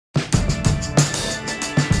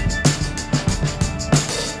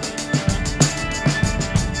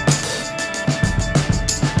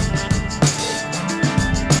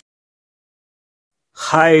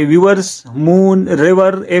Hi viewers,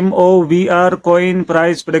 Moonriver MOVR coin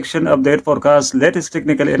price prediction update forecast, latest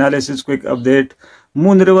technical analysis quick update.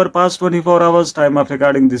 Moonriver past 24 hours time of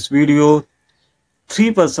recording this video,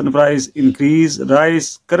 3% price increase,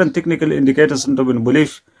 rise, current technical indicators sentiment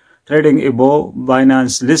bullish, trading above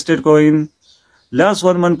binance listed coin. Last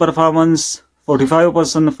 1 month performance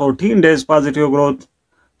 45%, 14 days positive growth.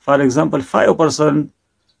 For example, 5%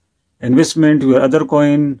 investment your other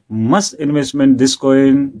coin, must investment this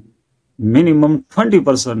coin, minimum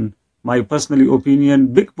 20%. My personal opinion,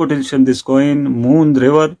 big potential this coin.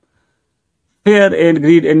 Moonriver, fear and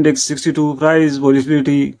greed index 62, price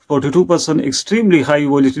volatility 42%, extremely high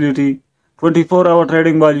volatility. 24-hour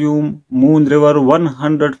trading volume, Moonriver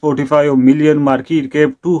 145 million market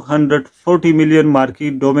cap, 240 million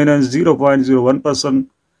market dominance 0.01%.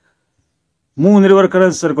 Moonriver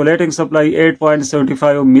current circulating supply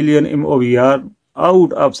 8.75 million MOVR,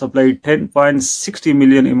 out of supply 10.60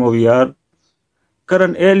 million MOVR.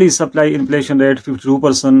 Current yearly supply inflation rate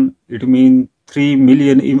 52%, it means 3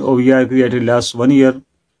 million MOVR created last 1 year.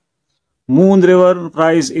 Moonriver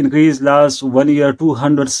price increase last 1 year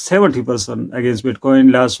 270% against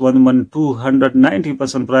Bitcoin, last 1 month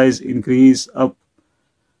 290% price increase up.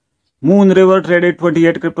 Moonriver traded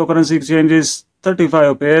 28 cryptocurrency exchanges,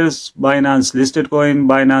 35 pairs, Binance listed coin,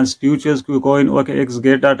 Binance futures, KuCoin, OKX,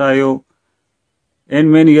 Gate.io,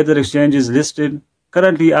 and many other exchanges listed.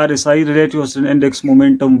 Currently RSI relative Australian index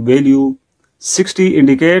momentum value 60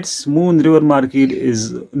 indicates Moonriver market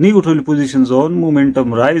is neutral position zone,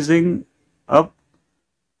 momentum rising up.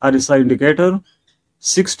 RSI indicator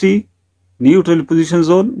 60, neutral position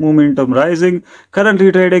zone, momentum rising.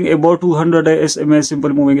 Currently trading above 200 SMA simple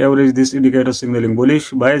moving average. This indicator signaling bullish.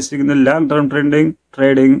 Buy signal long-term trending,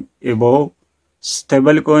 trading above.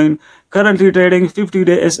 Stable coin currently trading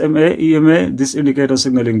 50-day SMA EMA. This indicator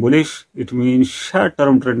signaling bullish. It means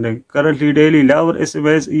short-term trending. Currently daily lower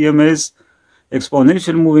SMAs, EMAs,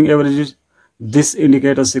 exponential moving averages. This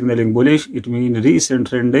indicator signaling bullish. It means recent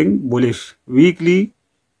trending bullish. Weekly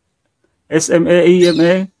SMA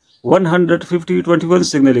EMA 150.21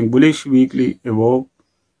 signaling bullish, weekly above.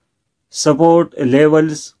 Support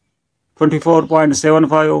levels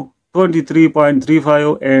 24.75,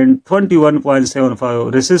 23.35 and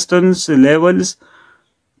 21.75. Resistance levels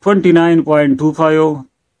 29.25,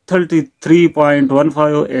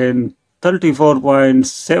 33.15 and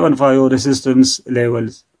 34.75 resistance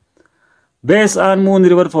levels. Based on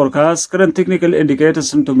Moonriver forecast, current technical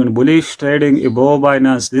indicators sentiment bullish, trading above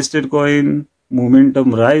Binance listed coin,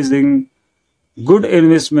 momentum rising, good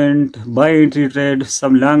investment, buy entry trade,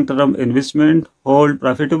 some long-term investment, hold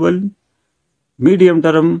profitable,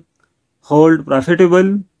 medium-term, hold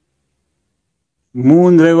profitable,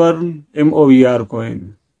 Moonriver MOVR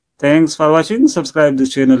coin. Thanks for watching. Subscribe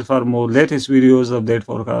this channel for more latest videos, update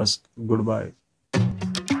forecast. Goodbye.